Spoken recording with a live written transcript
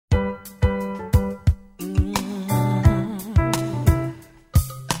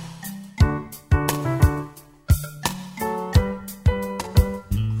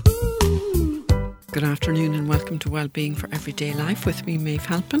to Wellbeing for Everyday Life with me, Maeve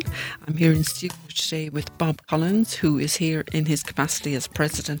Halpin. I'm here in studio today with Bob Collins, who is here in his capacity as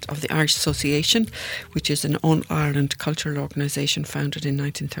President of the Irish Association, which is an all-Ireland cultural organisation founded in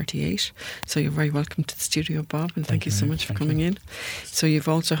 1938. So you're very welcome to the studio, Bob, and thank you so much for coming in. So you've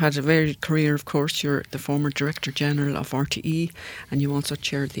also had a varied career, of course. You're the former Director General of RTE, and you also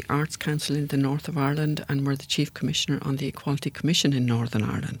chaired the Arts Council in the North of Ireland and were the Chief Commissioner on the Equality Commission in Northern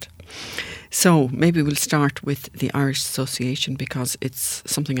Ireland. So maybe we'll start with the Irish Association, because it's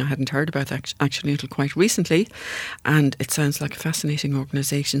something I hadn't heard about actually until quite recently, and it sounds like a fascinating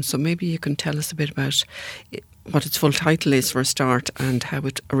organisation. So maybe you can tell us a bit about what its full title is for a start and how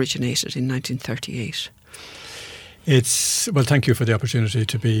it originated in 1938. Well, thank you for the opportunity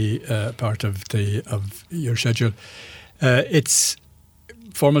to be part of your schedule. Its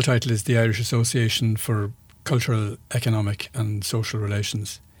formal title is the Irish Association for Cultural, Economic and Social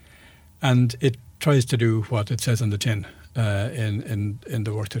Relations. And it tries to do what it says on the tin in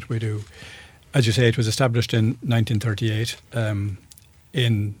the work that we do. As you say, it was established in 1938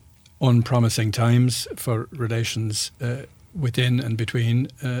 in unpromising times for relations within and between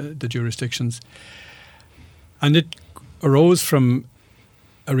the jurisdictions. And it arose from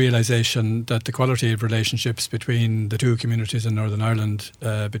a realisation that the quality of relationships between the two communities in Northern Ireland,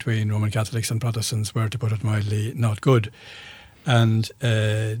 between Roman Catholics and Protestants, were, to put it mildly, not good, and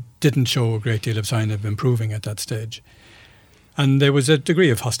didn't show a great deal of sign of improving at that stage. And there was a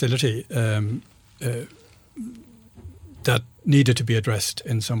degree of hostility that needed to be addressed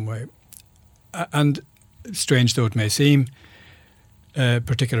in some way. And strange though it may seem,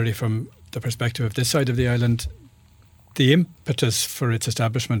 particularly from the perspective of this side of the island, the impetus for its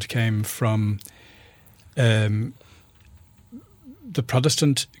establishment came from the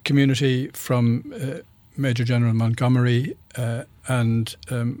Protestant community, from Major General Montgomery and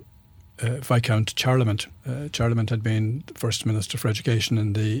Viscount Charlemont. Charlemont had been the first Minister for Education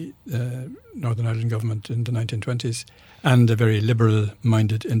in the Northern Ireland government in the 1920s, and a very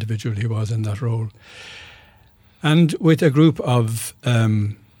liberal-minded individual he was in that role. And with a group of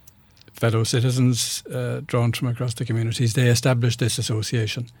fellow citizens drawn from across the communities, they established this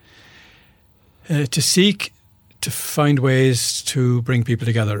association to seek to find ways to bring people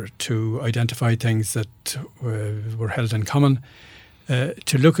together, to identify things that were held in common,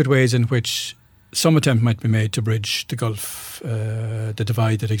 to look at ways in which some attempt might be made to bridge the gulf, the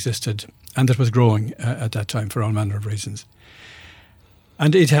divide that existed and that was growing at that time for all manner of reasons.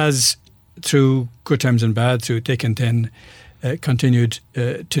 And it has, through good times and bad, through thick and thin, continued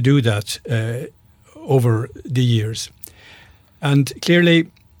to do that over the years. And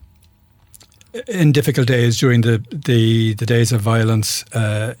clearly, in difficult days, during the days of violence,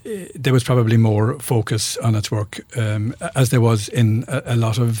 there was probably more focus on its work, as there was in a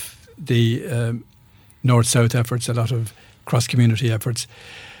lot of the north-south efforts. A lot of cross-community efforts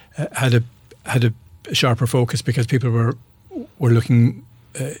had a sharper focus, because people were looking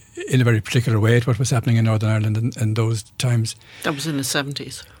in a very particular way at what was happening in Northern Ireland in those times. That was in the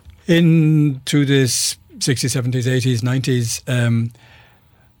 70s. Through the 60s, 70s, 80s, 90s.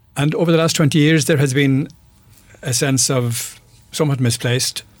 And over the last 20 years, there has been a sense of somewhat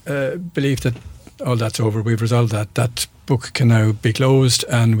misplaced belief that all that's over, we've resolved that. That book can now be closed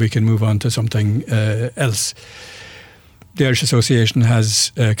and we can move on to something else. The Irish Association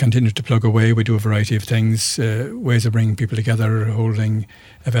has continued to plug away. We do a variety of things, ways of bringing people together, holding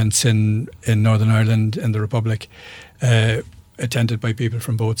events in Northern Ireland, in the Republic, attended by people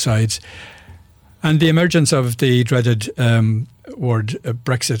from both sides. And the emergence of the dreaded word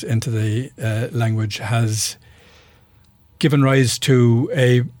Brexit into the language has given rise to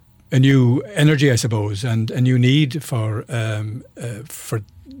a new energy, I suppose, and a new need for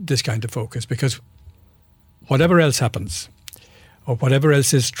this kind of focus, because whatever else happens, or whatever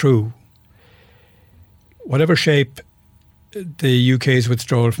else is true, whatever shape the UK's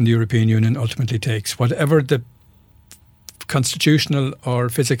withdrawal from the European Union ultimately takes, whatever the constitutional or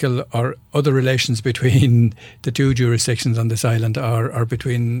physical or other relations between the two jurisdictions on this island are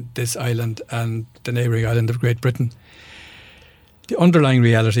between this island and the neighbouring island of Great Britain, the underlying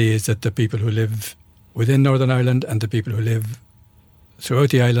reality is that the people who live within Northern Ireland and the people who live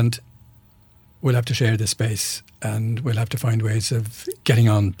throughout the island will have to share this space, and will have to find ways of getting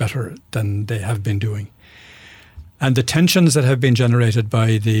on better than they have been doing. And the tensions that have been generated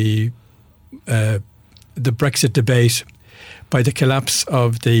by the Brexit debate, by the collapse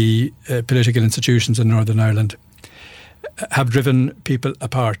of the political institutions in Northern Ireland, have driven people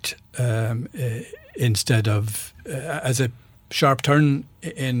apart instead of as a sharp turn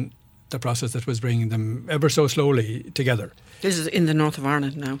in the process that was bringing them ever so slowly together. This is in the north of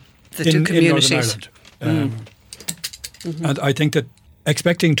Ireland now. The two communities. In Northern Ireland. Mm-hmm. And I think that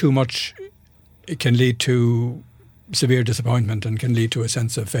expecting too much can lead to severe disappointment and can lead to a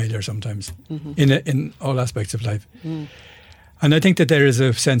sense of failure sometimes in all aspects of life. And I think that there is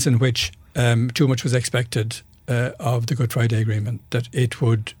a sense in which too much was expected of the Good Friday Agreement, that it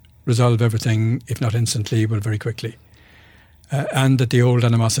would resolve everything, if not instantly, but very quickly. And that the old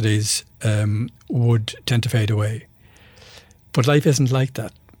animosities would tend to fade away. But life isn't like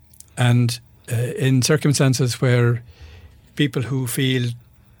that. And in circumstances where people who feel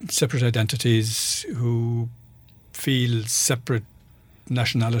separate identities, who feel separate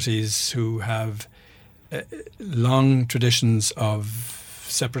nationalities, who have long traditions of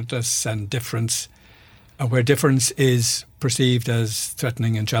separateness and difference, and where difference is perceived as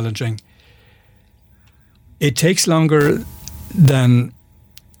threatening and challenging, it takes longer than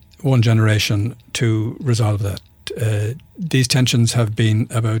one generation to resolve that. These tensions have been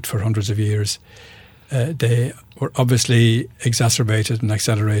about for hundreds of years. They were obviously exacerbated and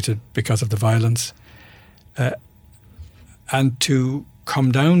accelerated because of the violence. And to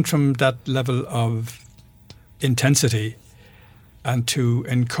come down from that level of intensity and to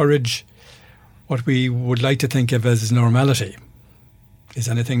encourage what we would like to think of as normality. Is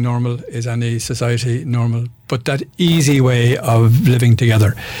anything normal? Is any society normal? But that easy way of living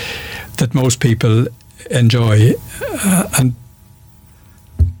together that most people enjoy. And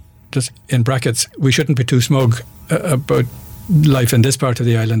just in brackets, we shouldn't be too smug about life in this part of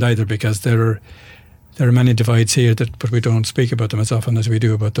the island either, because there are many divides here, but we don't speak about them as often as we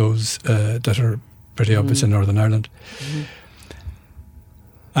do about those that are pretty obvious in Northern Ireland. Mm-hmm.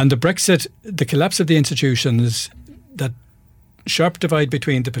 And the collapse of the institutions, that sharp divide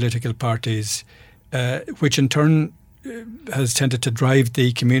between the political parties, which in turn has tended to drive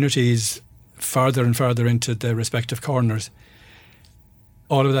the communities farther and farther into their respective corners.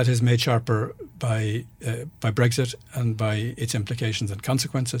 All of that is made sharper by Brexit and by its implications and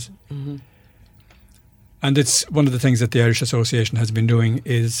consequences. Mm-hmm. And it's one of the things that the Irish Association has been doing,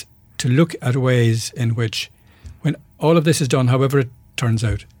 is to look at ways in which, when all of this is done, however it turns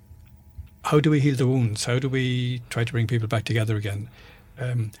out, how do we heal the wounds? How do we try to bring people back together again?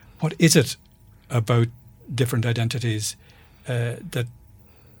 What is it about different identities that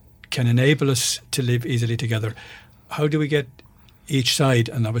can enable us to live easily together? How do we get each side,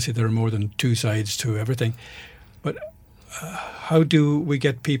 and obviously there are more than two sides to everything, but how do we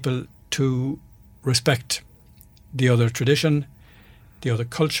get people to respect the other tradition, the other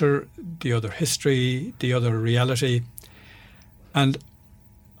culture, the other history, the other reality? And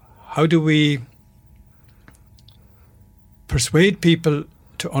how do we persuade people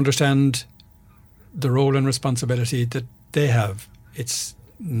to understand the role and responsibility that they have? It's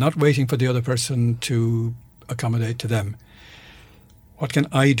not waiting for the other person to accommodate to them. What can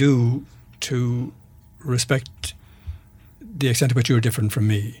I do to respect the extent to which you're different from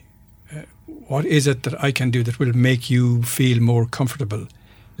me? What is it that I can do that will make you feel more comfortable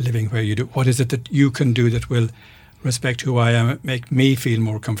living where you do? What is it that you can do that will respect who I am, make me feel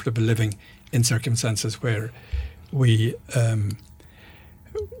more comfortable living in circumstances where we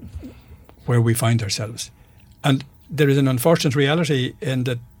find ourselves? And there is an unfortunate reality in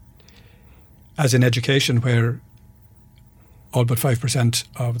that, as in education, where all but 5%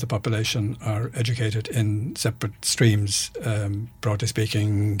 of the population are educated in separate streams, broadly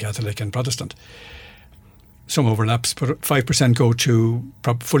speaking, Catholic and Protestant. Some overlaps, but 5% go to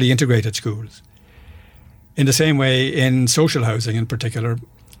fully integrated schools. In the same way, in social housing in particular,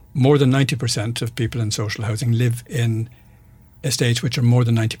 more than 90% of people in social housing live in estates which are more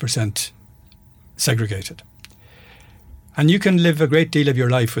than 90% segregated. And you can live a great deal of your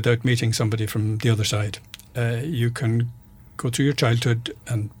life without meeting somebody from the other side. You can go through your childhood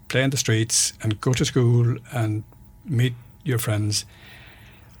and play in the streets and go to school and meet your friends.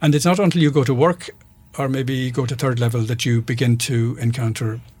 And it's not until you go to work or maybe go to third level that you begin to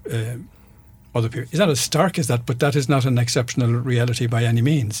encounter other people. It's not as stark as that, but that is not an exceptional reality by any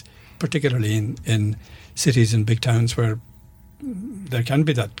means, particularly in cities and big towns where there can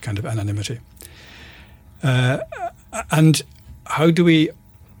be that kind of anonymity. And how do we,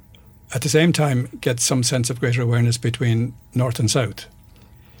 at the same time, get some sense of greater awareness between North and South?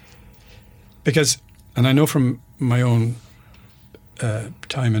 Because, and I know from my own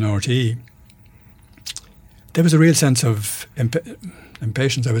time in RTE, there was a real sense of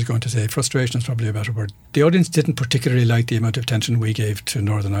impatience, I was going to say. Frustration is probably a better word. The audience didn't particularly like the amount of attention we gave to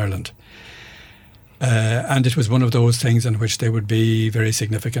Northern Ireland. And it was one of those things in which there would be very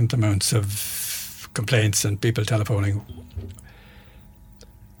significant amounts of complaints and people telephoning.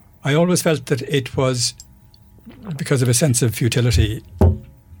 I always felt that it was because of a sense of futility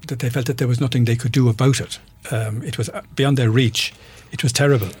that they felt that there was nothing they could do about it. It was beyond their reach. It was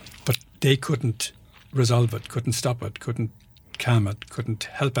terrible, but they couldn't resolve it, couldn't stop it, couldn't calm it, couldn't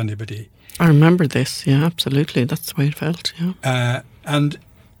help anybody. I remember this, yeah, absolutely. That's the way it felt, yeah. And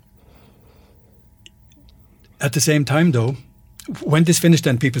at the same time, though, when this finished,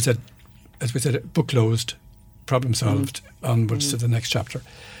 then people said, as we said, book closed, problem solved, onwards to the next chapter.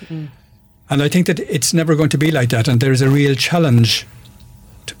 And I think that it's never going to be like that. And there is a real challenge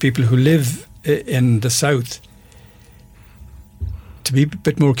to people who live in the South to be a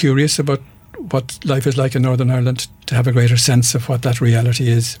bit more curious about what life is like in Northern Ireland, to have a greater sense of what that reality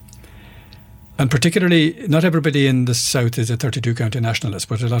is. And particularly, not everybody in the South is a 32-county nationalist,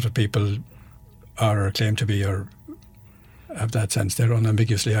 but a lot of people are or claim to be or have that sense. They're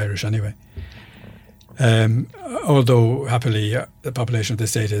unambiguously Irish anyway. Although, happily, the population of the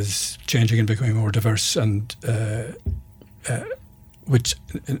state is changing and becoming more diverse, and which,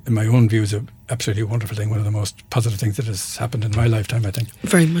 in my own view, is an absolutely wonderful thing, one of the most positive things that has happened in my lifetime, I think.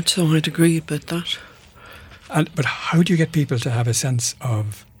 Very much so, I'd agree about that. But how do you get people to have a sense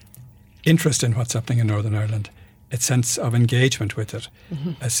of interest in what's happening in Northern Ireland, a sense of engagement with it,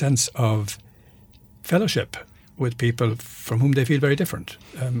 a sense of fellowship with people from whom they feel very different?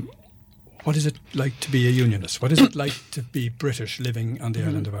 What is it like to be a unionist? What is it like to be British living on the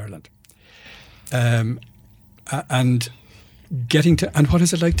island of Ireland? And what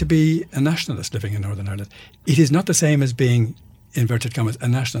is it like to be a nationalist living in Northern Ireland? It is not the same as being, inverted commas, a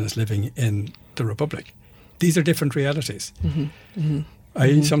nationalist living in the Republic. These are different realities.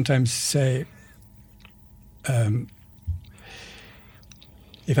 I sometimes say,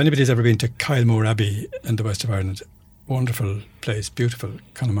 if anybody's ever been to Kylemore Abbey in the west of Ireland, wonderful place, beautiful,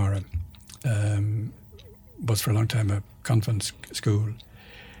 Connemara, was for a long time a convent school.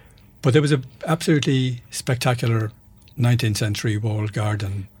 But there was an absolutely spectacular 19th century walled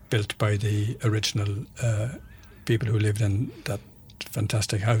garden built by the original people who lived in that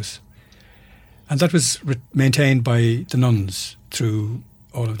fantastic house. And that was maintained by the nuns through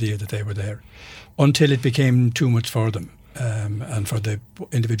all of the year that they were there, until it became too much for them, and for the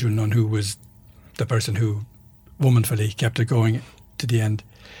individual nun who was the person who womanfully kept it going to the end.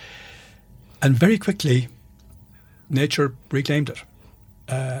 And very quickly, nature reclaimed it.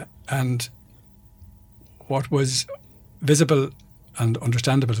 And what was visible and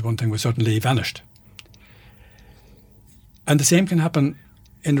understandable as one thing was suddenly vanished. And the same can happen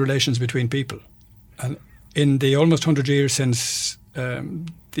in relations between people. And in the almost 100 years since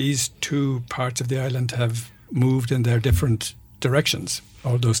these two parts of the island have moved in their different directions,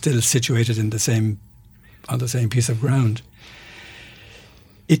 although still situated on the same piece of ground,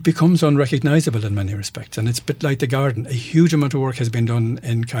 it becomes unrecognisable in many respects. And it's a bit like the garden. A huge amount of work has been done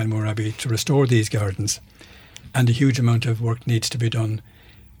in Kylemore Abbey to restore these gardens, and a huge amount of work needs to be done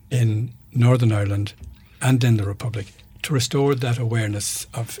in Northern Ireland and in the Republic to restore that awareness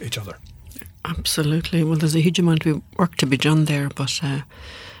of each other. Absolutely. Well, there's a huge amount of work to be done there, but I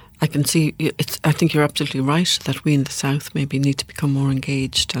can see I think you're absolutely right that we in the South maybe need to become more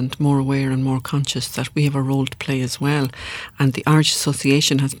engaged and more aware and more conscious that we have a role to play as well. And the Irish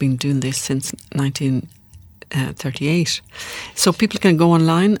Association has been doing this since 1938. So people can go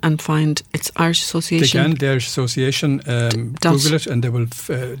online and find it's Irish Association. They can. The Irish Association. Google it and they will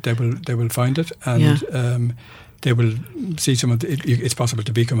find it, and they will see some of the. It's possible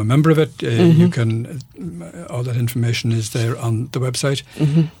to become a member of it. You can. All that information is there on the website,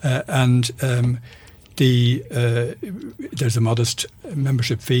 and there's a modest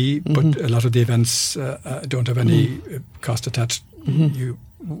membership fee, but a lot of the events don't have any cost attached.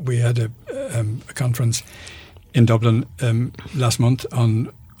 We had a conference in Dublin last month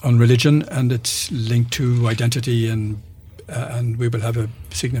on religion, and it's linked to identity, and we will have a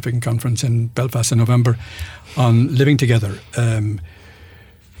significant conference in Belfast in November on living together,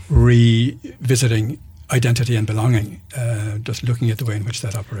 revisiting identity and belonging, just looking at the way in which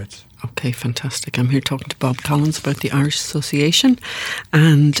that operates. Okay, fantastic. I'm here talking to Bob Collins about the Irish Association,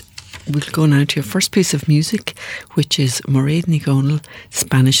 and we'll go now to your first piece of music, which is Mairead Ní Dhomhnaill,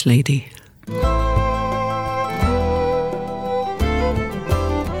 Spanish Lady.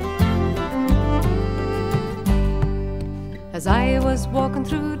 As I was walking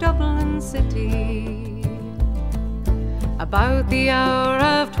through Dublin city, about the hour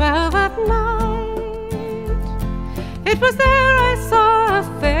of 12 at night, it was there I saw a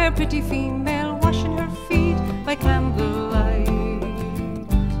fair pretty female washing her feet by candlelight.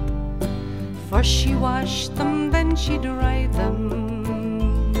 First she washed them, then she dried them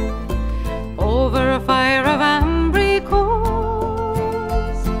over a fire of ambry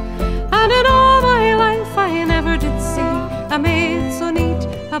coals, and in all my life I never did see a maid so neat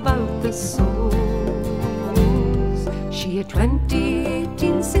the souls. She had 20,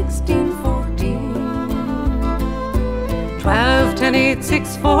 18, 16, 14, 12, 10, 8,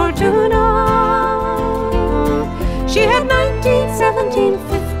 6, 4, 2, 9. She had 19, 17,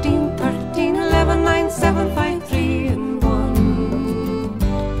 15, 13, 11, 9, 7, 5, 3, and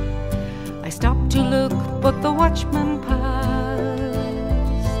 1. I stopped to look, but the watchman passed.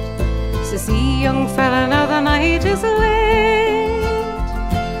 Says, see, young fella, now the night is late,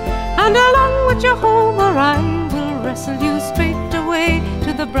 and along with your home or I will wrestle you straight away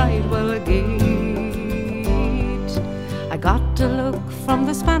to the Bridewell gate. I got a look from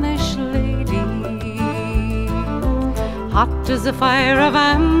the Spanish lady, hot as a fire of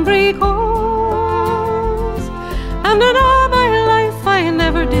Ambry coals, and in all my life I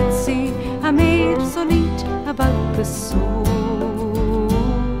never did see a maid so neat about the soles.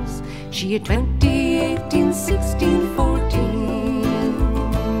 She had 20, 18, 16, 14,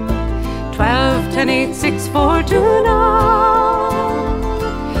 12, 10, 8, 6, 4, 2,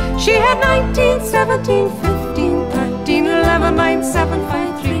 9. She had 19, 17, 15, 13, 11, 9, 7,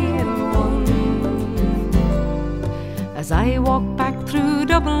 5, 3, and 1. As I walked back through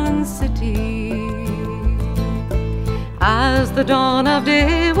Dublin city, as the dawn of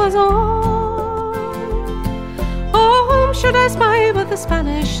day was on, oh, whom should I spy but the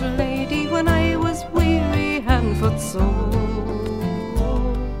Spanish lady when I was weary, hand, foot, soul.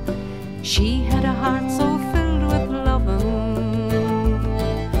 She had a heart so filled with loving,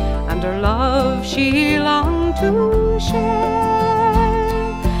 and her love she longed to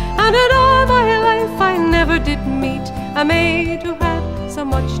share. And in all my life I never did meet a maid who had so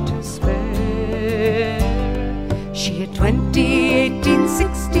much to spare. She had 20, 18,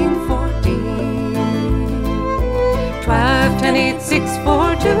 16, 14, 12, 10, 8, 6,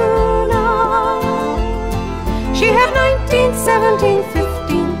 4, 2, 9. She had 19, 17,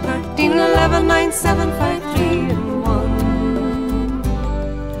 15, 13, 11, 9, 7, 5, 3, and 1.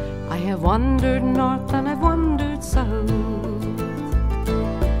 I have wandered north and I've wandered south,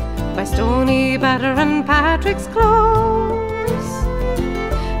 by Stony Batter and Patrick's Close,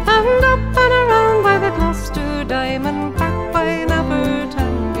 and up and around by the Gloucester Diamond Park, by Napper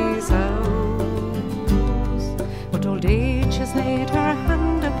Tandy's house. But old age has laid her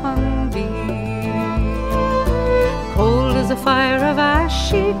hand upon me, cold as a fire of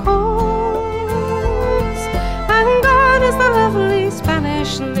ashy coals, and gone is the lovely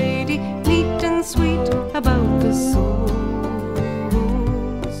Spanish lady, neat and sweet about the soles.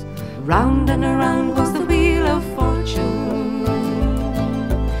 Round and around goes the wheel of fortune,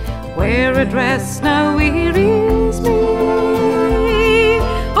 where a dress now wearies me.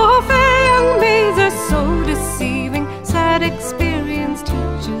 Oh, fair young maids are so deceiving, sad experience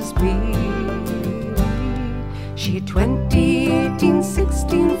teaches me. She had 20, 18,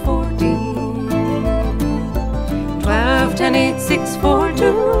 16, 14, 12, 10, 8, 6, 4,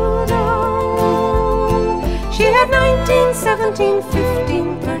 2, 9. She had 19, 17,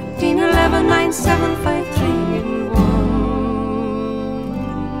 15, 13, 11, 9, 7, 5, 3, and 1.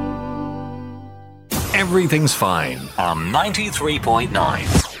 Everything's fine on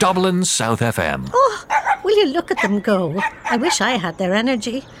 93.9 Dublin South FM. Oh, will you look at them go? I wish I had their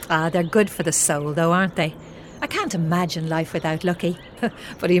energy. They're good for the soul, though, aren't they? I can't imagine life without Lucky.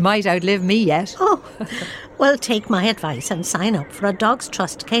 But he might outlive me yet. Oh, well, take my advice and sign up for a Dogs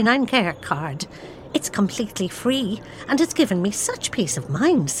Trust Canine Care card. It's completely free, and it's given me such peace of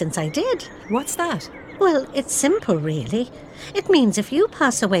mind since I did. What's that? Well, it's simple, really. It means if you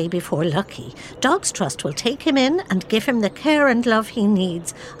pass away before Lucky, Dogs Trust will take him in and give him the care and love he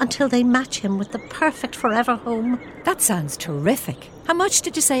needs until they match him with the perfect forever home. That sounds terrific. How much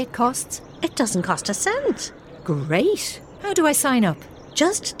did you say it costs? It doesn't cost a cent. Great. How do I sign up?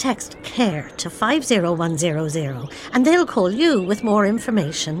 Just text CARE to 50100 and they'll call you with more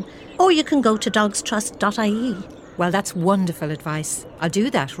information. Or you can go to dogstrust.ie. Well, that's wonderful advice. I'll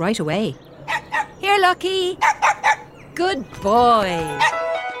do that right away. Here, Lucky. Good boy.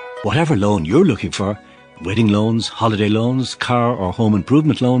 Whatever loan you're looking for, wedding loans, holiday loans, car or home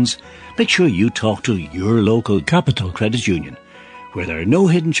improvement loans, make sure you talk to your local Capital Credit Union, where there are no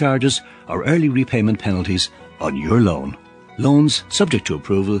hidden charges or early repayment penalties on your loan. Loans subject to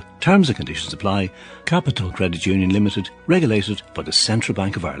approval, terms and conditions apply. Capital Credit Union Limited, regulated by the Central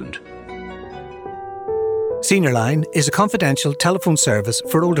Bank of Ireland. Senior Line is a confidential telephone service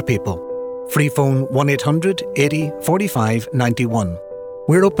for older people. Free phone 1800 80 45 91.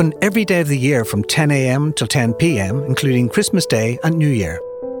 We're open every day of the year from 10 a.m. till 10 p.m, including Christmas Day and New Year.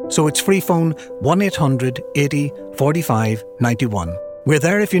 So it's free phone 1800 80 45 91. We're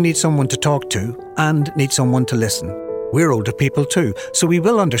there if you need someone to talk to and need someone to listen. We're older people too, so we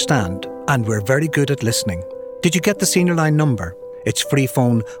will understand, and we're very good at listening. Did you get the senior line number? It's free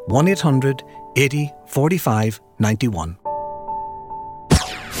phone 1800 80 45 91.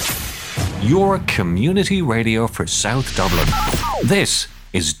 Your community radio for South Dublin. This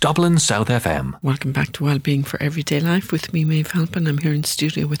is Dublin South FM. Welcome back to Wellbeing for Everyday Life with me, Maeve Halpin. I'm here in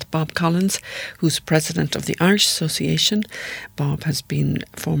studio with Bob Collins, who's president of the Irish Association. Bob has been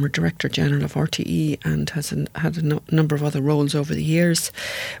former Director General of RTE and has had a number of other roles over the years.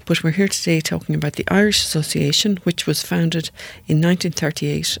 But we're here today talking about the Irish Association, which was founded in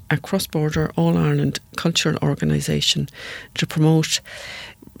 1938, a cross-border All-Ireland cultural organisation to promote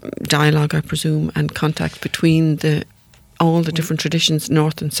dialogue, I presume, and contact between all the different traditions,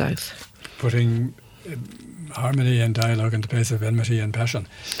 north and south. Putting harmony and dialogue in the place of enmity and passion,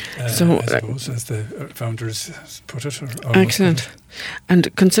 I suppose, as the founders put it. Excellent.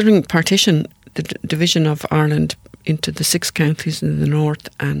 And considering partition, the division of Ireland into the 6 counties in the north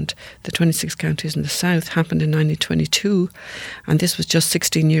and the 26 counties in the south happened in 1922, and this was just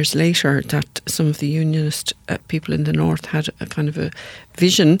 16 years later that some of the unionist people in the north had a kind of a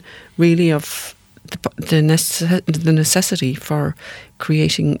vision really of the necessity for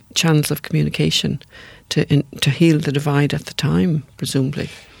creating channels of communication to heal the divide at the time, presumably.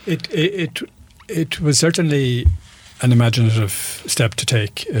 It was certainly an imaginative step to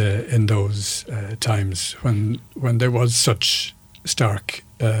take in those times when there was such stark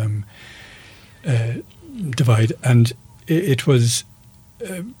divide, and it was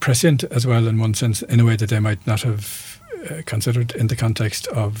prescient as well in one sense, in a way that they might not have considered in the context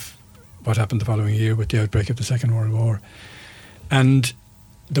of what happened the following year with the outbreak of the Second World War, and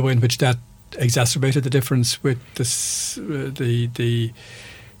the way in which that exacerbated the difference with the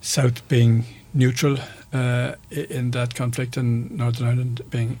South being neutral in that conflict and Northern Ireland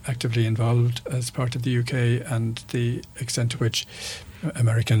being actively involved as part of the UK, and the extent to which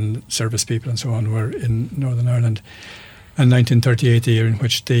American service people and so on were in Northern Ireland. And 1938, the year in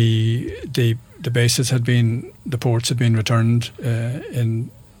which the bases had been, the ports had been returned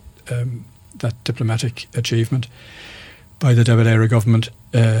in that diplomatic achievement by the De Valera government,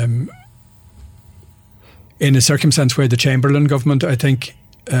 in a circumstance where the Chamberlain government, I think,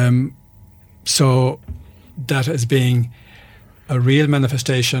 saw that as being a real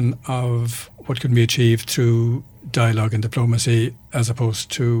manifestation of what can be achieved through dialogue and diplomacy as opposed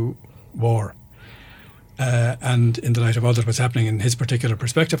to war. And in the light of all that was happening in his particular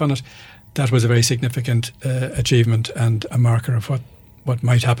perspective on it, that was a very significant achievement and a marker of what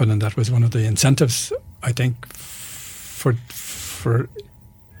might happen, and that was one of the incentives, I think, for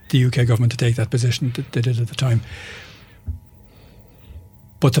the UK government to take that position that they did at the time.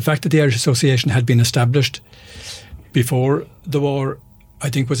 But the fact that the Irish Association had been established before the war, I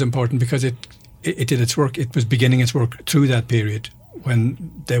think, was important because it did its work. It was beginning its work through that period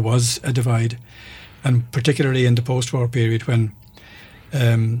when there was a divide, and particularly in the post-war period when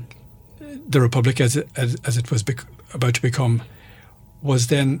the Republic, as it was about to become, was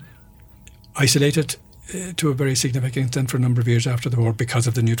then isolated to a very significant extent for a number of years after the war because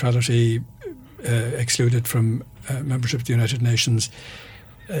of the neutrality, excluded from membership of the United Nations,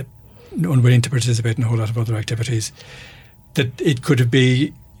 unwilling to participate in a whole lot of other activities. That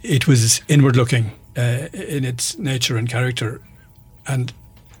it was inward looking in its nature and character, and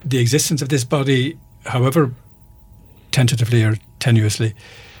the existence of this body, however tentatively or tenuously,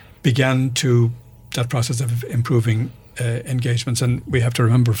 began that process of improving engagements. And we have to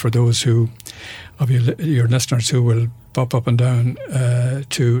remember, for those of your listeners who will pop up and down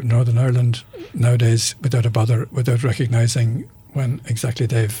to Northern Ireland nowadays without a bother, without recognising when exactly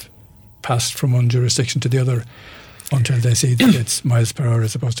they've passed from one jurisdiction to the other until they see that it's miles per hour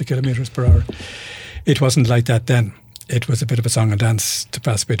as opposed to kilometres per hour. It wasn't like that then. It was a bit of a song and dance to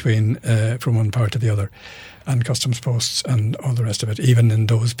pass between from one part to the other, and customs posts and all the rest of it, even in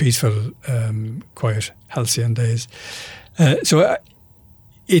those peaceful, quiet, halcyon days. The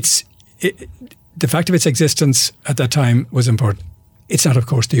fact of its existence at that time was important. It's not, of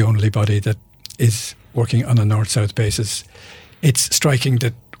course, the only body that is working on a north-south basis. It's striking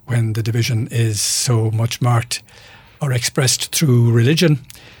that when the division is so much marked or expressed through religion,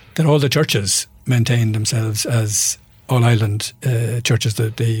 that all the churches maintain themselves as all-Ireland churches,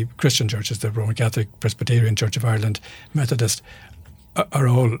 the Christian churches, the Roman Catholic, Presbyterian Church of Ireland, Methodist, are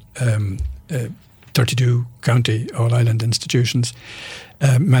all 32 county all-Ireland institutions.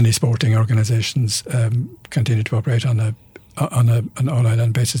 Many sporting organisations continue to operate on an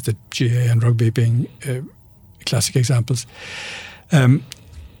all-Ireland basis, the GAA and rugby being classic examples. And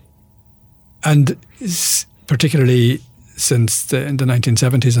particularly since in the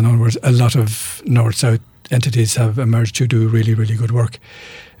 1970s and onwards, a lot of north-south entities have emerged to do really, really good work.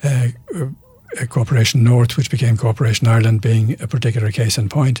 Cooperation North, which became Cooperation Ireland, being a particular case in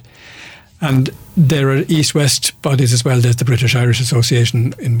point. And there are East-West bodies as well. There's the British-Irish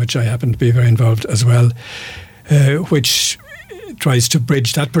Association, in which I happen to be very involved as well, which tries to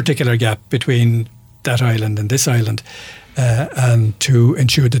bridge that particular gap between that island and this island, and to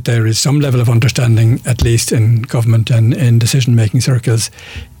ensure that there is some level of understanding, at least in government and in decision-making circles,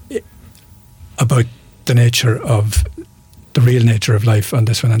 about the nature of the real nature of life on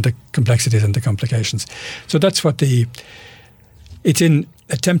this one and the complexities and the complications. So that's what it's in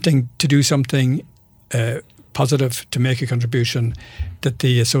attempting to do something positive, to make a contribution, that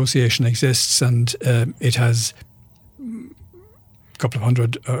the association exists, and it has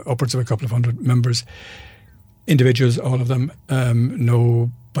upwards of a couple of hundred members, individuals, all of them,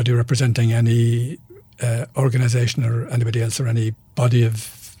 nobody representing any organisation or anybody else or any body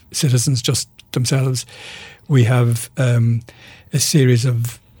of citizens, just themselves. We have a series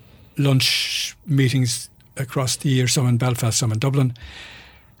of lunch meetings across the year, some in Belfast, some in Dublin,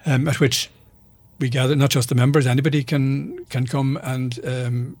 at which we gather, not just the members, anybody can come, and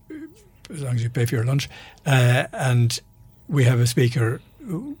as long as you pay for your lunch, and we have a speaker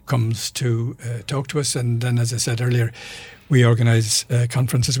who comes to talk to us. And then, as I said earlier, we organise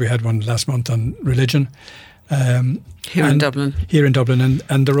conferences. We had one last month on religion. Here in Dublin.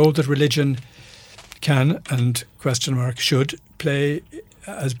 And the role that religion can and should play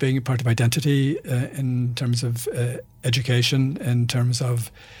as being a part of identity in terms of education, in terms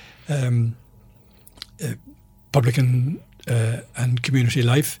of public and community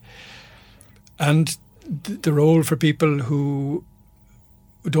life, and the role for people who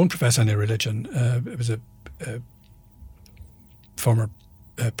don't profess any religion. It was a former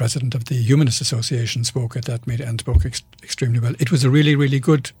president of the Humanist Association spoke at that meeting and spoke extremely well. It was a really, really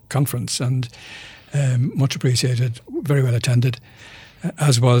good conference and much appreciated, very well attended,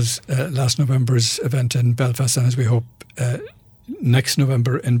 as was last November's event in Belfast, and as we hope next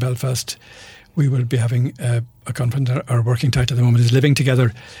November in Belfast we will be having a conference. Our working title at the moment is Living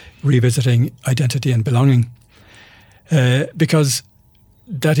Together, Revisiting Identity and Belonging, because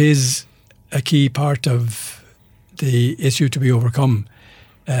that is a key part of the issue to be overcome.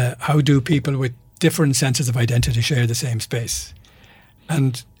 How do people with different senses of identity share the same space?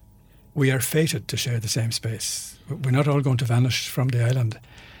 And we are fated to share the same space. We're not all going to vanish from the island.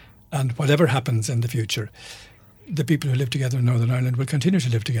 And whatever happens in the future, the people who live together in Northern Ireland will continue to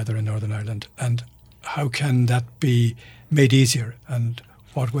live together in Northern Ireland. And how can that be made easier? And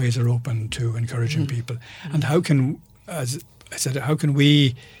what ways are open to encouraging people? And how can, as I said, how can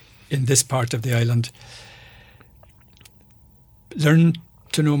we in this part of the island learn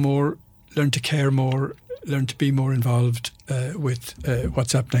to know more, learn to care more, learn to be more involved with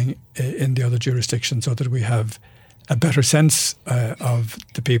what's happening in the other jurisdictions, so that we have a better sense of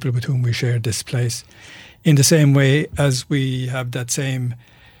the people with whom we share this place, in the same way as we have that same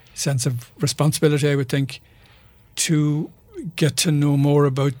sense of responsibility, I would think, to get to know more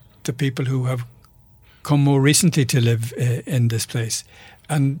about the people who have come more recently to live in this place.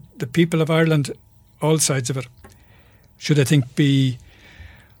 And the people of Ireland, all sides of it, should, I think, be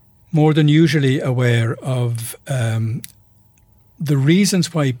more than usually aware of the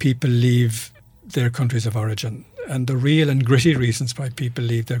reasons why people leave their countries of origin, and the real and gritty reasons why people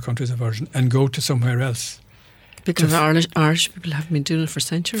leave their countries of origin and go to somewhere else. Because Irish people have been doing it for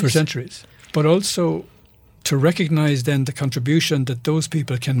centuries. For centuries. But also to recognise then the contribution that those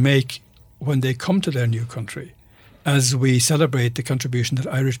people can make when they come to their new country, as we celebrate the contribution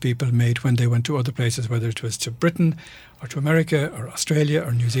that Irish people made when they went to other places, whether it was to Britain or to America or Australia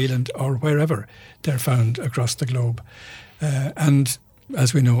or New Zealand or wherever they're found across the globe. And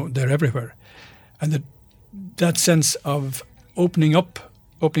as we know, they're everywhere. And that sense of opening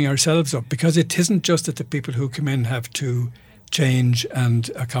ourselves up, because it isn't just that the people who come in have to change and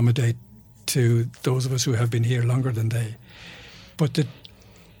accommodate to those of us who have been here longer than they, but that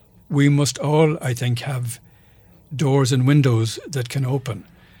we must all, I think, have doors and windows that can open,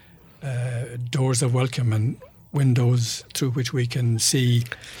 doors of welcome and windows through which we can see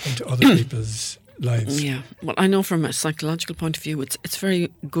into other people's lives. Yeah, well, I know from a psychological point of view, it's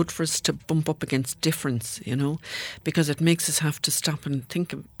very good for us to bump up against difference, you know, because it makes us have to stop and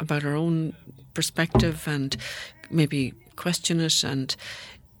think about our own perspective and maybe question it and,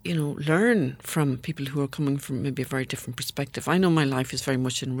 you know, learn from people who are coming from maybe a very different perspective. I know my life is very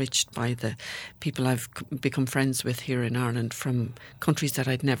much enriched by the people I've become friends with here in Ireland from countries that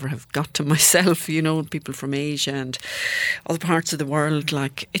I'd never have got to myself, you know, people from Asia and other parts of the world.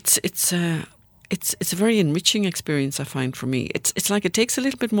 Like, it's a very enriching experience, I find, for me. It's like it takes a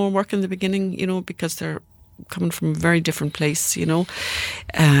little bit more work in the beginning, you know, because they're coming from a very different place, you know.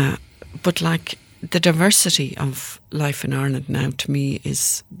 But like the diversity of life in Ireland now, to me,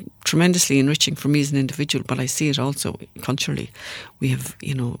 is tremendously enriching for me as an individual, but I see it also culturally. We have,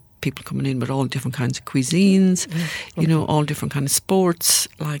 you know, people coming in with all different kinds of cuisines, you know, all different kinds of sports,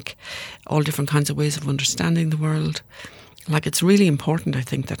 like all different kinds of ways of understanding the world. Like, it's really important, I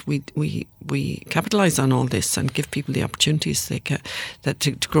think, that we capitalise on all this and give people the opportunities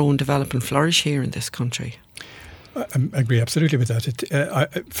to grow and develop and flourish here in this country. I agree absolutely with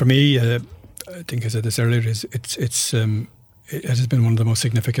that. For me, I think I said this earlier, it has been one of the most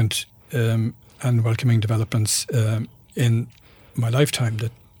significant and welcoming developments in my lifetime,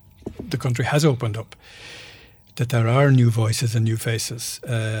 that the country has opened up, that there are new voices and new faces,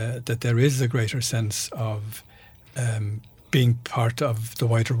 that there is a greater sense of being part of the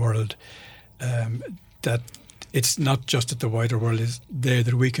wider world, that it's not just that the wider world is there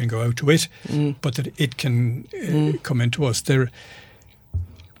that we can go out to it, but that it can come into us.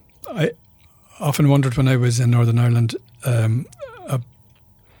 I often wondered when I was in Northern Ireland, and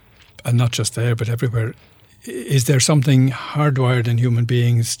not just there but everywhere, is there something hardwired in human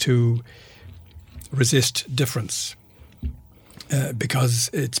beings to resist difference because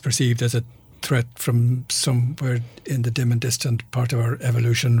it's perceived as a threat from somewhere in the dim and distant part of our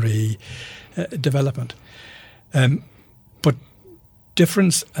evolutionary development? But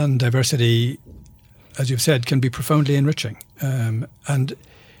difference and diversity, as you've said, can be profoundly enriching, and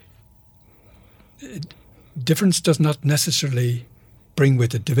difference does not necessarily bring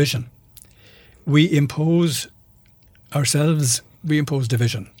with it division. We impose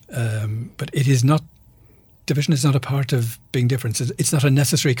division, but it is not. Division is not a part of being different. It's not a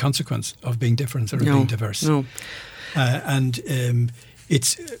necessary consequence of being different or being diverse. No. And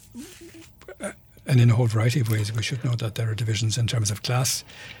it's, and in a whole variety of ways, we should know that there are divisions in terms of class.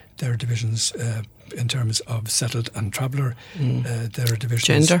 There are divisions in terms of settled and traveller. There are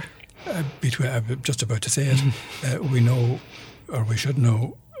divisions. Gender. Between, I'm just about to say it. We know, or we should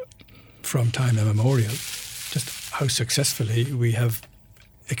know, from time immemorial, just how successfully we have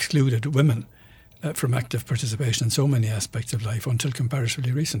excluded women from active participation in so many aspects of life until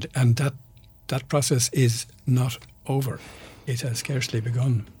comparatively recently. And that process is not over. It has scarcely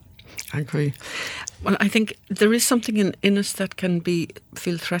begun. I agree. Well, I think there is something in us that can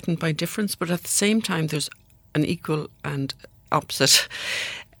feel threatened by difference, but at the same time there's an equal and opposite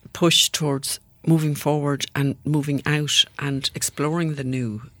push towards moving forward and moving out and exploring the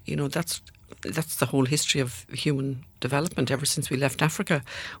new. You know, that's the whole history of human development. Ever since we left Africa,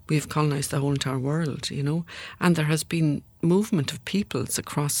 we've colonised the whole entire world, you know, and there has been movement of peoples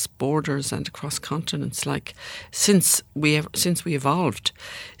across borders and across continents, like since we evolved.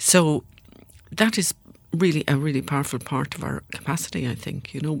 So that is really a really powerful part of our capacity, I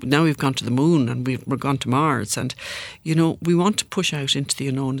think. You know, now we've gone to the moon and we're gone to Mars, and you know, we want to push out into the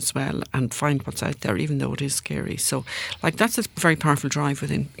unknown as well and find what's out there, even though it is scary. So like, that's a very powerful drive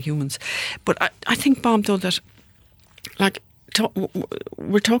within humans. But I think, Bob, though, that like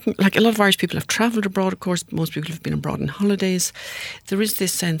we're talking, like, a lot of Irish people have travelled abroad, of course. Most people have been abroad on holidays. There is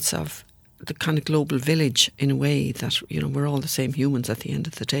this sense of the kind of global village, in a way, that, you know, we're all the same humans at the end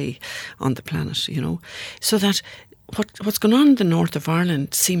of the day on the planet, you know. So that what's going on in the north of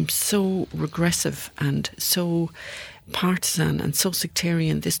Ireland seems so regressive and so partisan and so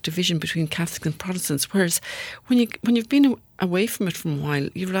sectarian, this division between Catholics and Protestants, whereas when you've been away from it for a while,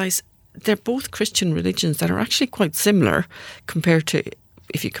 you realise they're both Christian religions that are actually quite similar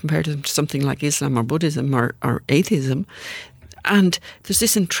if you compare them to something like Islam or Buddhism or atheism. And there's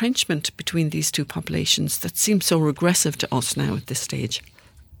this entrenchment between these two populations that seems so regressive to us now at this stage.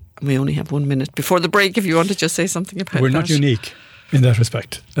 And we only have 1 minute before the break if you want to just say something about that. We're not unique in that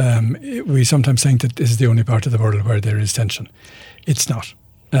respect. We sometimes think that this is the only part of the world where there is tension. It's not.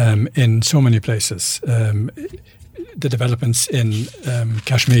 In so many places, the developments in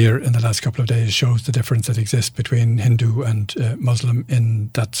Kashmir in the last couple of days shows the difference that exists between Hindu and Muslim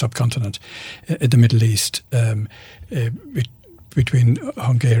in that subcontinent. In the Middle East, between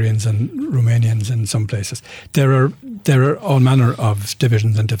Hungarians and Romanians in some places. There are all manner of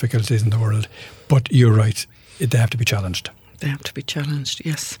divisions and difficulties in the world, but you're right, they have to be challenged. They have to be challenged,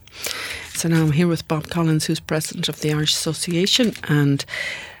 yes. So now I'm here with Bob Collins, who's president of the Irish Association, and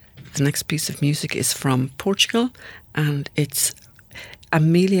the next piece of music is from Portugal, and it's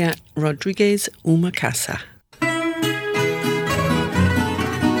Amelia Rodrigues, Uma Casa.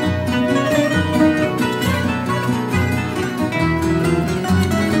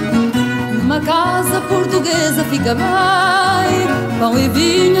 Uma casa portuguesa fica bem, pão e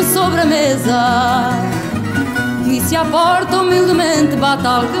vinho sobre a mesa. E se à porta humildemente bate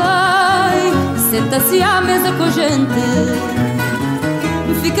alguém, senta-se à mesa com a gente.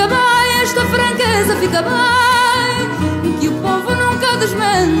 Fica bem esta franqueza, fica bem, que o povo nunca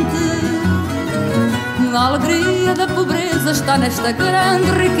desmente. A alegria da pobreza está nesta grande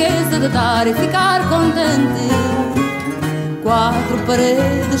riqueza de dar e ficar contente. 4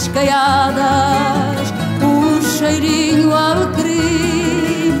 paredes caiadas, um cheirinho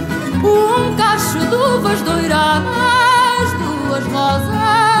alecrim, um cacho de uvas doiradas, 2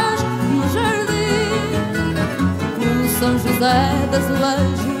 rosas no jardim, o São José de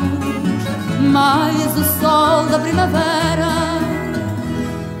azulejos, mais o sol da primavera,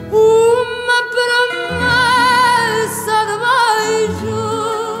 uma promessa de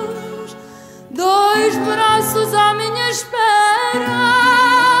beijos, 2 braços à minha espera.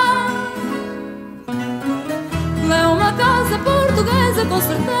 É uma casa portuguesa, com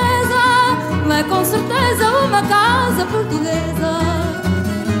certeza, é com certeza uma casa portuguesa.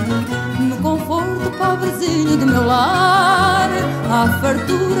 No conforto pobrezinho do meu lar, há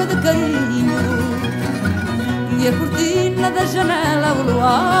fartura de carinho, e a cortina da janela, o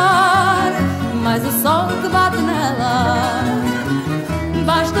luar, mais o sol que bate nela.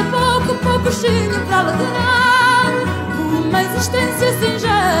 Basta pouco chinho para alegrar uma existência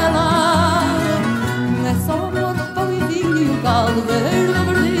singela. É só amor, pão e vinho e um caldo verde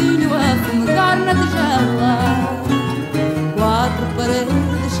verdinho a fumegar na tigela. 4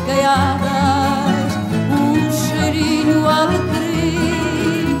 paredes caiadas, um cheirinho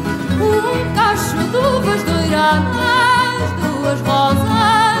alecrim, um cacho de uvas doiradas, 2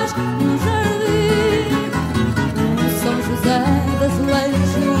 rosas no jardim, um São José de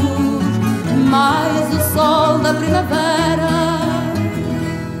azulejos, mais o sol da primavera,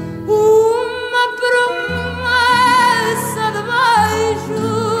 uma promessa de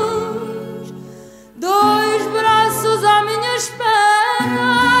beijos, 2 braços à minha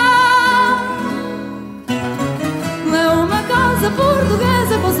espera. É uma casa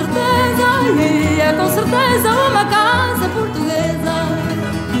portuguesa, com certeza, e é com certeza uma casa portuguesa.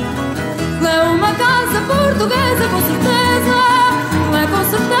 É uma casa portuguesa, com certeza, é com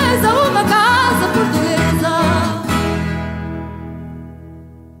certeza uma casa portuguesa.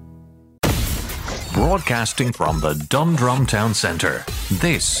 Broadcasting from the Dundrum Town Centre,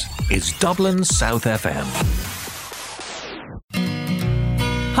 this is Dublin South FM.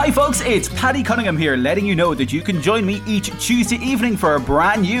 Hi folks, it's Paddy Cunningham here, letting you know that you can join me each Tuesday evening for a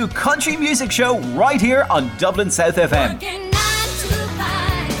brand new country music show right here on Dublin South FM.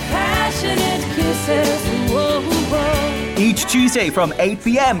 Each Tuesday from 8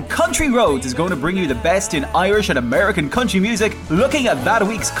 p.m, Country Roads is going to bring you the best in Irish and American country music, looking at that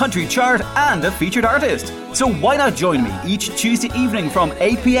week's country chart and a featured artist. So why not join me each Tuesday evening from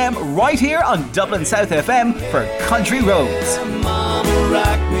 8 p.m. right here on Dublin South FM for Country Roads.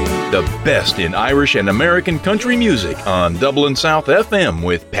 The best in Irish and American country music on Dublin South FM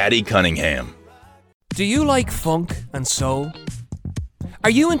with Paddy Cunningham. Do you like funk and soul? Are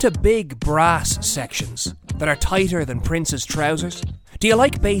you into big brass sections that are tighter than Prince's trousers? Do you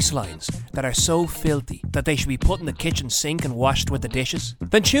like bass lines that are so filthy that they should be put in the kitchen sink and washed with the dishes?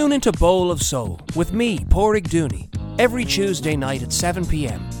 Then tune into Bowl of Soul with me, Pádraig Dooney, every Tuesday night at 7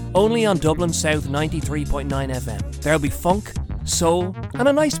 p.m, only on Dublin South 93.9 FM. There'll be funk, soul, and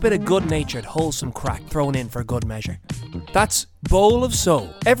a nice bit of good-natured, wholesome crack thrown in for good measure. That's Bowl of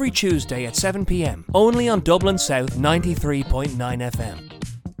Soul, every Tuesday at 7 p.m, only on Dublin South 93.9 FM.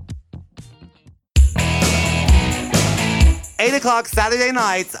 8 o'clock Saturday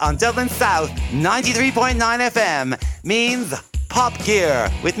nights on Dublin South 93.9 FM means Pop Gear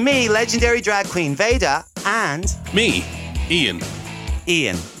with me, legendary drag queen Veda, and me, Ian.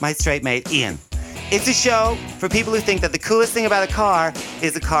 Ian, my straight mate Ian. It's a show for people who think that the coolest thing about a car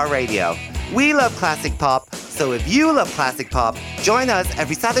is a car radio. We love classic pop, so if you love classic pop, join us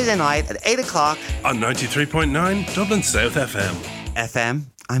every Saturday night at 8 o'clock on 93.9 Dublin South FM. FM?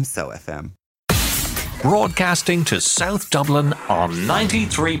 I'm so FM. Broadcasting to South Dublin on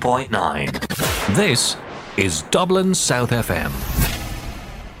 93.9. This is Dublin South FM.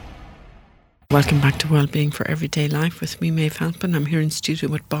 Welcome back to Wellbeing for Everyday Life with me, Maeve Halpin. I'm here in studio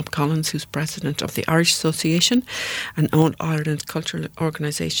with Bob Collins, who's president of the Irish Association, an all-Ireland cultural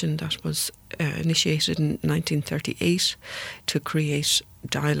organisation that was initiated in 1938 to create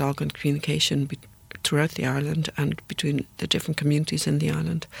dialogue and communication throughout the island and between the different communities in the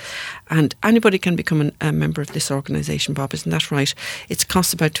island. And anybody can become a member of this organisation, Bob, isn't that right? It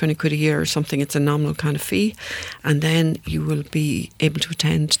costs about 20 quid a year or something. It's a nominal kind of fee. And then you will be able to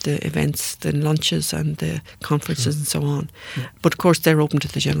attend the events, the lunches and the conferences and so on. Yeah. But of course they're open to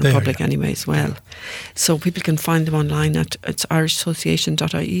the general public anyway as well. So people can find them online at it's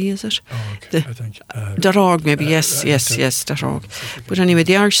irishassociation.ie, is it? Oh, okay. I think. .org maybe, yes, .org. But anyway,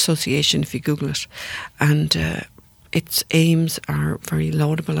 the Irish Association, if you Google it, and its aims are very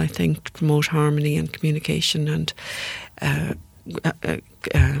laudable, I think, to promote harmony and communication and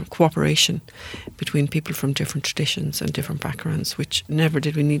cooperation between people from different traditions and different backgrounds, which never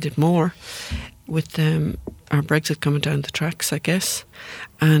did we need it more with our Brexit coming down the tracks, I guess.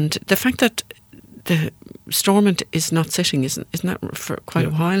 And the fact that the Stormont is not sitting, isn't that for quite a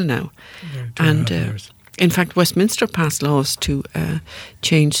while now? And in fact, Westminster passed laws to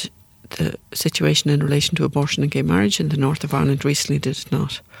change the situation in relation to abortion and gay marriage in the north of Ireland recently, did it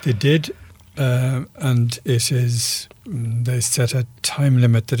not? They did, and it is, they set a time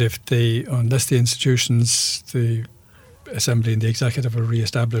limit that unless the institutions, the Assembly and the Executive are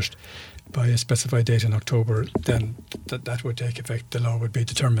re-established by a specified date in October, then that would take effect. The law would be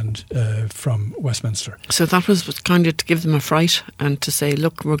determined from Westminster. So that was kind of to give them a fright and to say,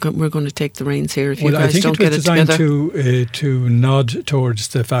 look, we're going to take the reins here if you guys don't get it together. I think it was designed to nod towards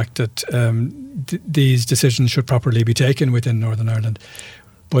the fact that these decisions should properly be taken within Northern Ireland.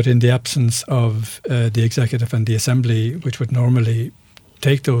 But in the absence of the Executive and the Assembly, which would normally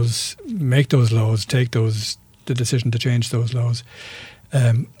make those laws, the decision to change those laws,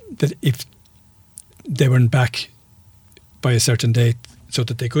 that if they weren't back by a certain date so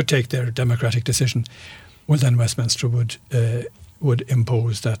that they could take their democratic decision, well, then Westminster would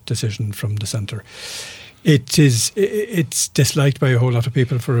impose that decision from the centre. It's disliked by a whole lot of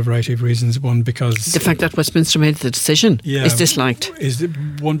people for a variety of reasons. One, because the fact that Westminster made the decision is disliked.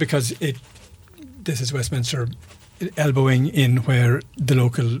 One, because this is Westminster elbowing in where the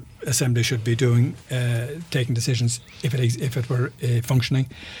local assembly should be taking decisions if it were functioning.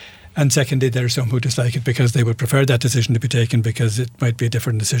 And secondly, there are some who dislike it because they would prefer that decision to be taken because it might be a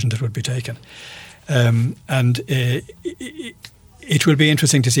different decision that would be taken. It will be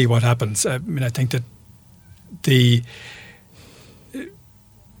interesting to see what happens. I mean, I think that the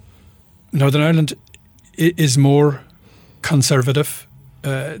Northern Ireland is more conservative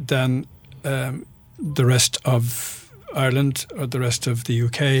than the rest of Ireland or the rest of the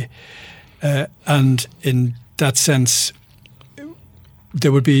UK, and in that sense, I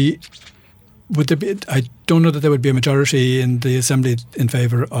don't know that there would be a majority in the Assembly in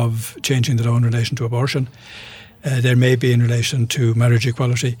favour of changing the law in relation to abortion. There may be in relation to marriage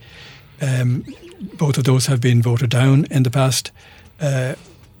equality. Both of those have been voted down in the past,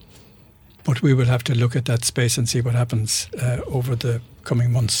 but we will have to look at that space and see what happens over the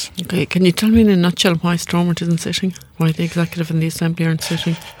coming months. Okay, can you tell me in a nutshell why Stormont isn't sitting? Why the Executive and the Assembly aren't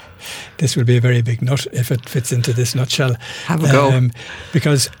sitting? This will be a very big nut if it fits into this nutshell. Have a go.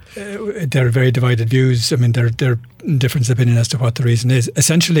 Because there are very divided views. I mean, there are different opinions as to what the reason is.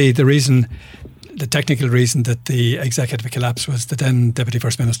 Essentially, the technical reason that the Executive collapsed was that then Deputy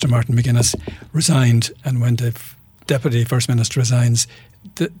First Minister Martin McGuinness resigned, and when the Deputy First Minister resigns,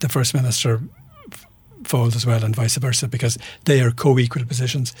 the First Minister falls as well, and vice versa, because they are co-equal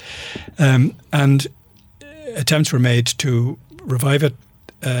positions. And attempts were made to revive it.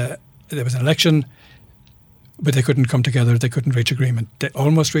 There was an election, but they couldn't come together. They couldn't reach agreement. They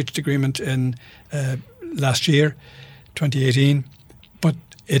almost reached agreement in last year, 2018, but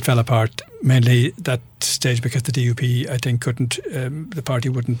it fell apart, mainly that stage because the DUP, I think, the party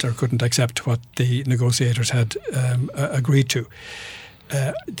couldn't accept what the negotiators had agreed to.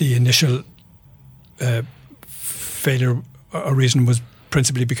 The initial failure or reason was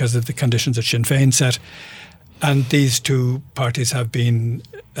principally because of the conditions that Sinn Féin set. And these two parties have been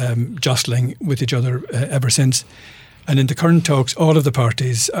jostling with each other ever since. And in the current talks, all of the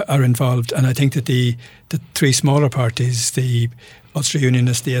parties are involved. And I think that the three smaller parties, the Ulster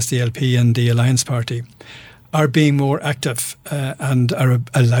Unionists, the SDLP and the Alliance Party, are being more active and are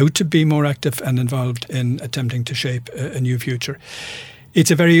allowed to be more active and involved in attempting to shape a new future.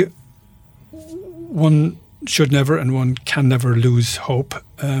 It's one should never and one can never lose hope.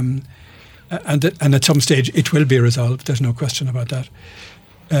 And at some stage it will be resolved, there's no question about that.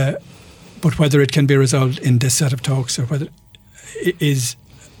 But whether it can be resolved in this set of talks or whether it is,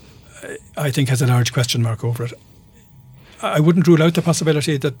 I think, has a large question mark over it. I wouldn't rule out the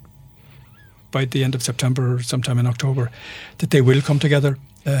possibility that by the end of September or sometime in October that they will come together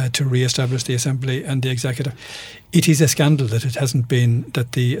to re-establish the Assembly and the Executive. It is a scandal that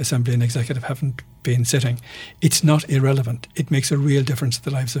that the Assembly and Executive haven't been sitting. It's not irrelevant. It makes a real difference to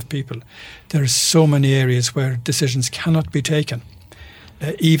the lives of people. There are so many areas where decisions cannot be taken,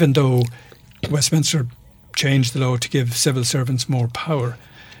 even though Westminster changed the law to give civil servants more power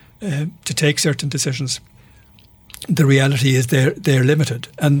to take certain decisions. The reality is they're limited,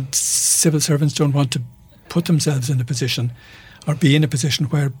 and civil servants don't want to put themselves in a position or be in a position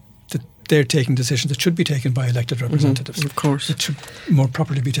where they're taking decisions that should be taken by elected representatives. Of course. It should more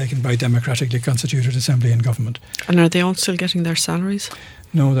properly be taken by democratically constituted Assembly and Government. And are they all still getting their salaries?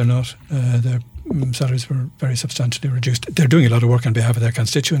 No, they're not. Their salaries were very substantially reduced. They're doing a lot of work on behalf of their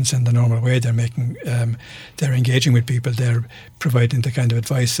constituents in the normal way. They're engaging with people. They're providing the kind of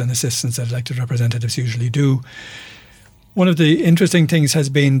advice and assistance that elected representatives usually do. One of the interesting things has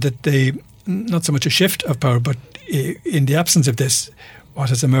been that not so much a shift of power, but in the absence of this, what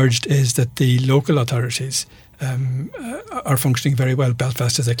has emerged is that the local authorities are functioning very well.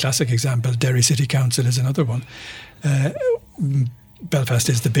 Belfast is a classic example. Derry City Council is another one. Belfast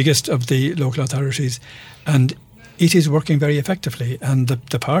is the biggest of the local authorities, and it is working very effectively. And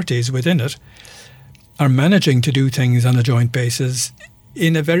the parties within it are managing to do things on a joint basis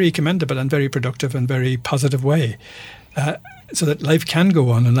in a very commendable and very productive and very positive way, so that life can go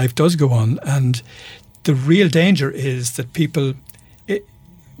on, and life does go on. And the real danger is that people,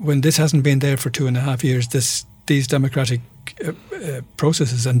 when this hasn't been there for 2.5 years, these democratic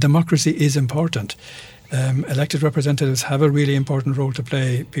processes, and democracy is important. Elected representatives have a really important role to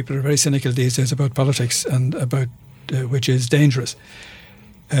play. People are very cynical these days about politics, and about which is dangerous.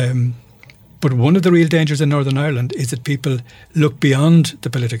 But one of the real dangers in Northern Ireland is that people look beyond the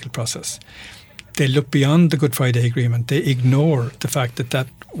political process. They look beyond the Good Friday Agreement. They ignore the fact that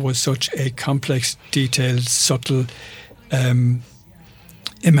was such a complex, detailed, subtle,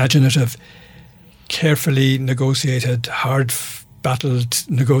 imaginative, carefully negotiated, hard-battled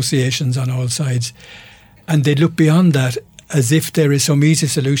negotiations on all sides. And they look beyond that as if there is some easy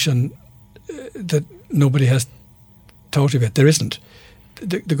solution that nobody has thought of it. There isn't.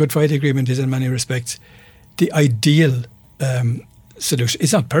 The Good Friday Agreement is in many respects the ideal solution.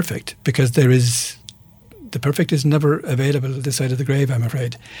 It's not perfect, because the perfect is never available this side of the grave, I'm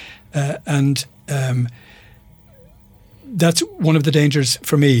afraid. And that's one of the dangers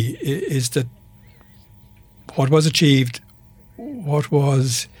for me, is that what was achieved, what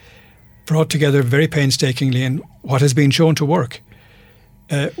was brought together very painstakingly, and what has been shown to work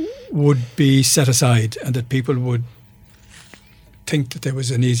would be set aside, and that people would think that there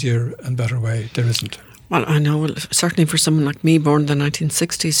was an easier and better way. There isn't. Well, I know, certainly for someone like me, born in the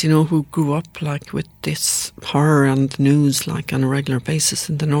 1960s, who grew up with this horror and news on a regular basis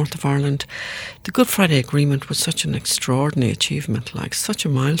in the north of Ireland, the Good Friday Agreement was such an extraordinary achievement, such a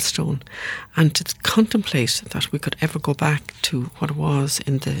milestone. And to contemplate that we could ever go back to what it was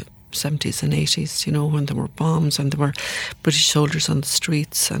in the 70s and 80s, when there were bombs and there were British soldiers on the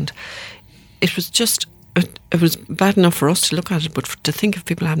streets, and it was just... It was bad enough for us to look at it, but to think of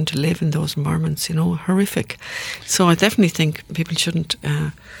people having to live in those environments, horrific. So I definitely think people shouldn't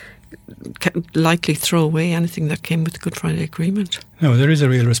lightly throw away anything that came with the Good Friday Agreement. No, there is a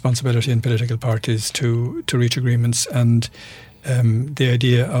real responsibility in political parties to reach agreements, and the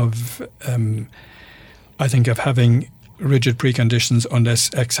idea of, I think, of having rigid preconditions: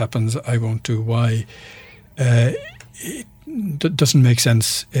 unless X happens, I won't do Y, it doesn't make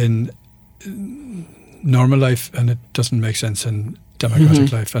sense in normal life, and it doesn't make sense in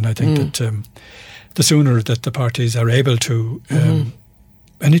democratic life. And I think that the sooner that the parties are able to,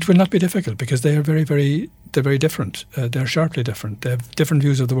 and it will not be difficult, because they are they're very different. They're sharply different. They have different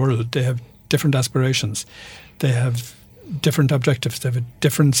views of the world. They have different aspirations. They have different objectives. They have a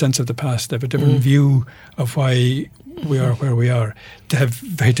different sense of the past. They have a different view of why we are where we are. They have a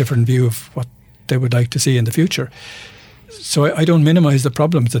very different view of what they would like to see in the future. So I don't minimise the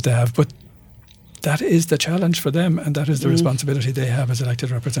problems that they have, but that is the challenge for them, and that is the responsibility they have as elected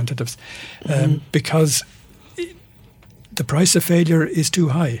representatives, because the price of failure is too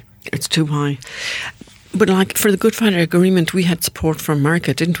high. It's too high. But for the Good Friday Agreement, we had support from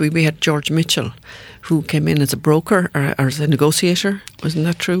America, didn't we? We had George Mitchell, who came in as a broker or as a negotiator. Wasn't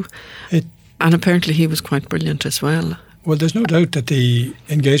that true? And apparently he was quite brilliant as well. Well, there's no doubt that the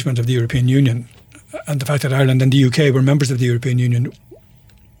engagement of the European Union and the fact that Ireland and the UK were members of the European Union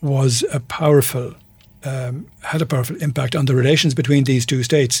was had a powerful impact on the relations between these two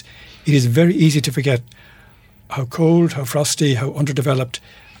states. It is very easy to forget how cold, how frosty, how underdeveloped,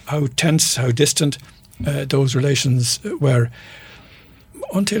 how tense, how distant those relations were,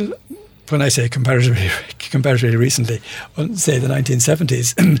 until when I say comparatively recently, say the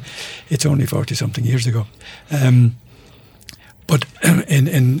 1970s, it's only 40-something years ago. But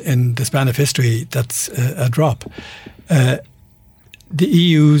in the span of history, that's a drop.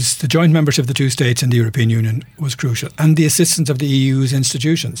 The joint membership of the two states in the European Union was crucial, and the assistance of the EU's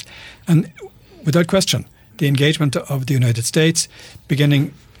institutions. And without question, the engagement of the United States,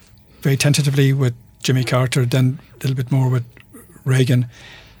 beginning very tentatively with Jimmy Carter, then a little bit more with Reagan,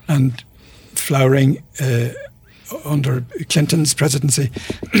 and flowering under Clinton's presidency,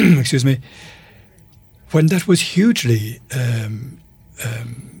 excuse me, when that was hugely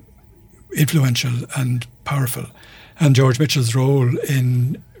influential and powerful. And George Mitchell's role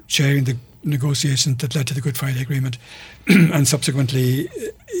in chairing the negotiations that led to the Good Friday Agreement and subsequently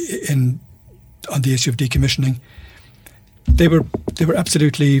on the issue of decommissioning, they were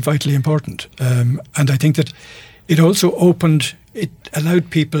absolutely vitally important. And I think that it also allowed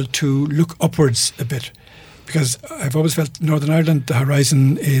people to look upwards a bit, because I've always felt Northern Ireland, the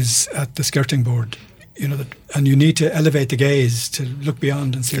horizon is at the skirting board. And you need to elevate the gaze to look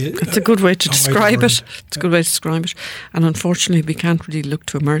beyond and see it. It's a good way to describe it. It's a good way to describe it. And unfortunately, we can't really look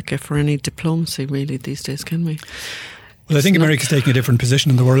to America for any diplomacy really these days, can we? Well, I think America's taking a different position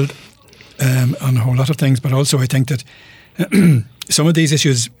in the world on a whole lot of things, but also I think that some of these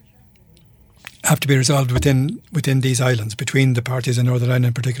issues have to be resolved within these islands, between the parties in Northern Ireland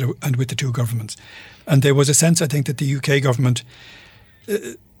in particular and with the two governments. And there was a sense, I think, that the UK government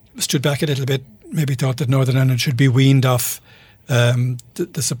stood back a little bit, maybe thought that Northern Ireland should be weaned off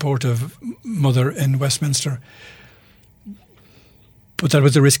the support of Mother in Westminster. But that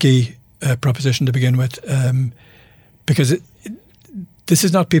was a risky proposition to begin with, because this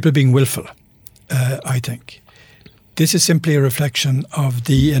is not people being willful, I think. This is simply a reflection of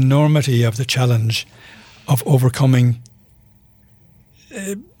the enormity of the challenge of overcoming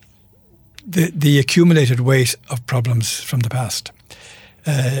the accumulated weight of problems from the past.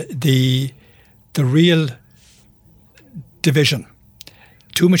 The real division,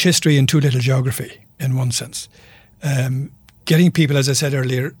 too much history and too little geography in one sense. Getting people, as I said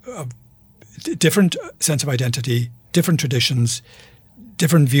earlier, of different sense of identity, different traditions,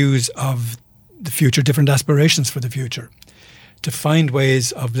 different views of the future, different aspirations for the future, to find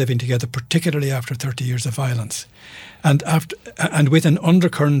ways of living together, particularly after 30 years of violence. And with an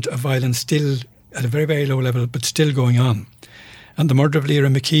undercurrent of violence still at a very, very low level, but still going on. And the murder of Lyra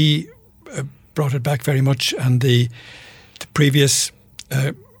McKee brought it back very much, and the previous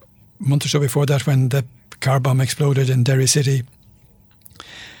month or so before that, when the car bomb exploded in Derry City,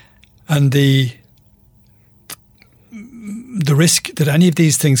 and the risk that any of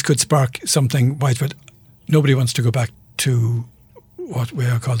these things could spark something widespread. Nobody wants to go back to what we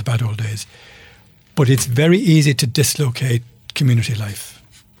are called the bad old days, but it's very easy to dislocate community life.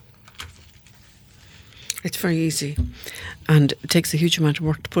 It's very easy, and it takes a huge amount of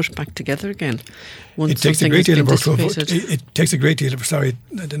work to put it back together again. It takes a great deal of work to avoid. It takes a great deal of. Sorry,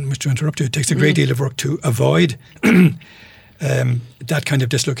 I didn't wish to interrupt you. It takes a great deal of work to avoid that kind of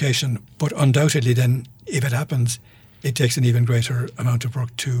dislocation. But undoubtedly, then, if it happens, it takes an even greater amount of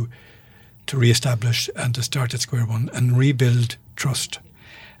work to re-establish and to start at square one and rebuild trust.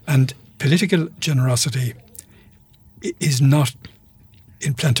 And political generosity is not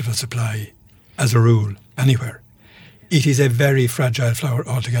in plentiful supply as a rule anywhere. It is a very fragile flower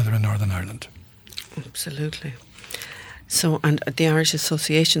altogether in Northern Ireland. Absolutely. So, and the Irish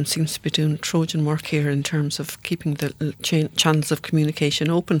Association seems to be doing Trojan work here in terms of keeping the channels of communication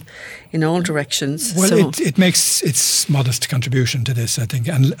open in all directions. Well, it makes its modest contribution to this, I think,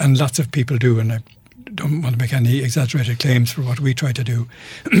 and lots of people do, and I don't want to make any exaggerated claims for what we try to do.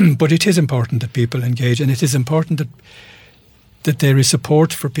 But it is important that people engage, and it is important that there is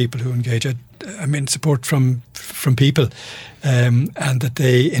support for people who engage. I mean, support from people, and that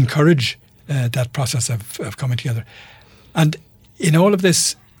they encourage that process of coming together. And in all of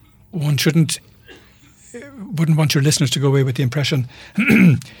this, one wouldn't want your listeners to go away with the impression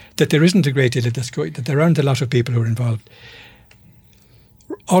that there isn't a great deal of this, that there aren't a lot of people who are involved.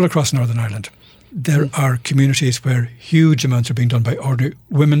 All across Northern Ireland, there are communities where huge amounts are being done by ordinary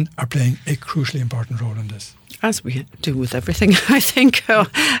women are playing a crucially important role in this. As we do with everything, I think,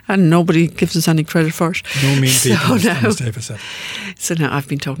 and nobody gives us any credit for it. No mean people, as Thomas Davis said. So now I've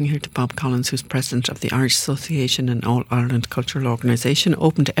been talking here to Bob Collins, who's president of the Irish Association and All Ireland Cultural Organisation,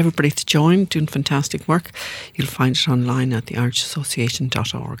 open to everybody to join, doing fantastic work. You'll find it online at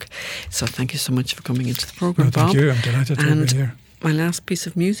theirishAssociation.org. So thank you so much for coming into the programme, Bob. Thank you, I'm delighted to be here. My last piece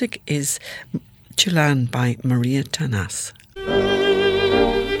of music is Chilan by Maria Tanas.